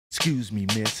Excuse me,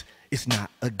 miss, it's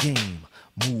not a game.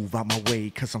 Move out my way,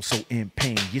 cause I'm so in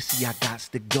pain. You see, I got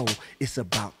to go, it's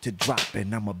about to drop.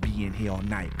 And I'ma be in here all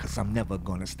night, cause I'm never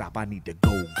gonna stop. I need to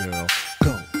go, girl.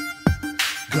 Go,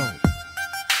 go,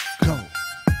 go.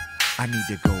 I need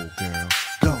to go, girl.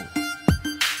 Go,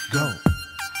 go,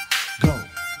 go.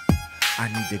 I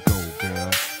need to go,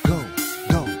 girl. Go,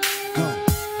 go, go,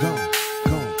 go,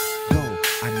 go, go.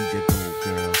 I need to go,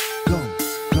 girl. Go,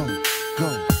 go, go,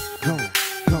 go,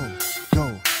 go, go.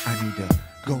 I need to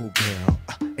go, girl.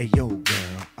 Hey, yo, girl.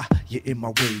 You're in my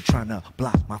way, tryna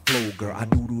block my flow, girl. I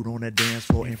noodled on the dance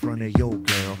floor in front of yo,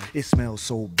 girl. It smells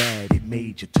so bad, it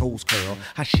made your toes curl.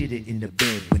 I shit it in the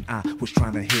bed when I was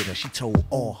trying to hit her. She told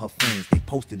all her friends, they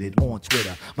posted it on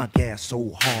Twitter. My gas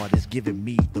so hard, it's giving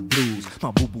me the blues.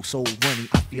 My boo-boo so runny,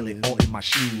 I feel it all in my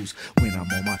shoes. When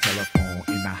I'm on my telephone,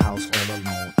 in the house all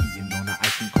alone, eating on the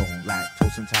ice cream cone,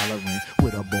 lactose intolerant,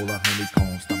 with a bowl of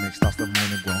honeycomb. Stomach starts to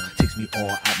moan and groan, takes me all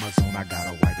out my zone. I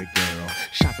gotta wipe it, girl.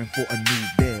 Shopping for a new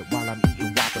bed while I'm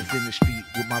eating whoppers in the street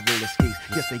with my roller skates.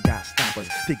 Yes, they got stoppers.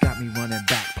 They got me running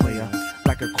back, player,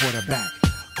 like a quarterback.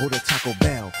 Go to Taco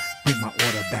Bell, bring my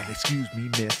order back. Excuse me,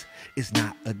 miss, it's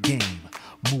not a game.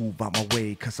 Move out my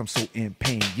way, cause I'm so in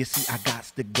pain. You see, I got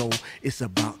to go, it's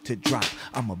about to drop.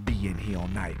 I'ma be in here all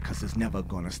night, cause it's never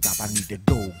gonna stop. I need to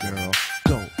go, girl.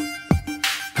 Go,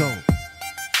 go,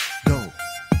 go.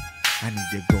 I need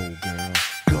to go, girl.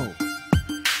 Go,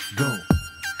 go,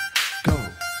 go.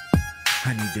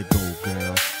 I need to go,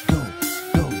 girl. Go,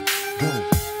 go, go,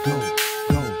 go,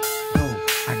 go, go.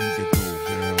 I need to go,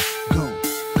 girl. Go,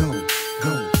 go,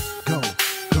 go,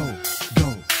 go, go,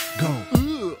 go,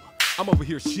 go. I'm over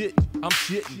here shitting, I'm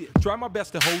shitting. Try my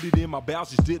best to hold it in, my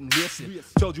bowels just didn't listen.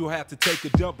 Told you I had to take a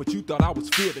dump, but you thought I was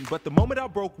fitting. But the moment I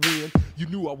broke wind, you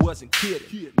knew I wasn't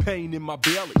kidding. Pain in my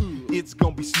belly, it's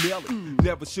gonna be smelly.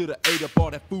 Never should've ate up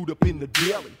all that food up in the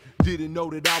deli. Didn't know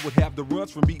that I would have the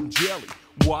runs from eating jelly.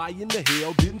 Why in the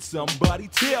hell didn't somebody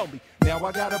tell me? Now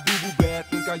I got a boo-boo bag,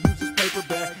 think I use this paper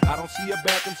bag. I don't see a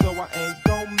bathroom, so I ain't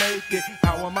gon' make it.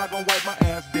 How am I gon' wipe my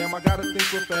ass? Damn, I gotta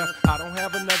think real fast. I don't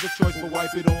have another choice but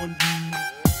wipe it on you.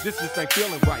 This just ain't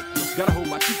feeling right. Gotta hold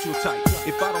my teeth real tight.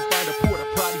 If I don't find a porta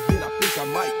potty, then I think I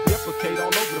might defecate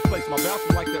all over the place. My bowels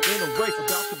are like they're in a race,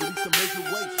 about to release some major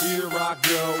waste. Here I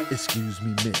go. Excuse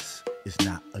me, miss, it's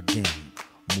not a game.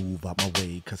 Move out my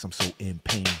way, cause I'm so in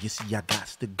pain. You see, I got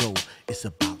to go, it's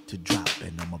about to drop.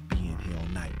 And I'ma be in here all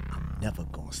night, I'm never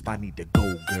gonna stop. I need to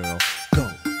go, girl.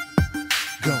 Go,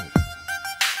 go,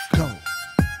 go.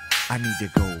 I need to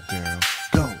go, girl.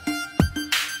 Go,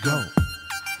 go,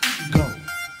 go.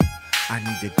 I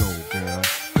need to go.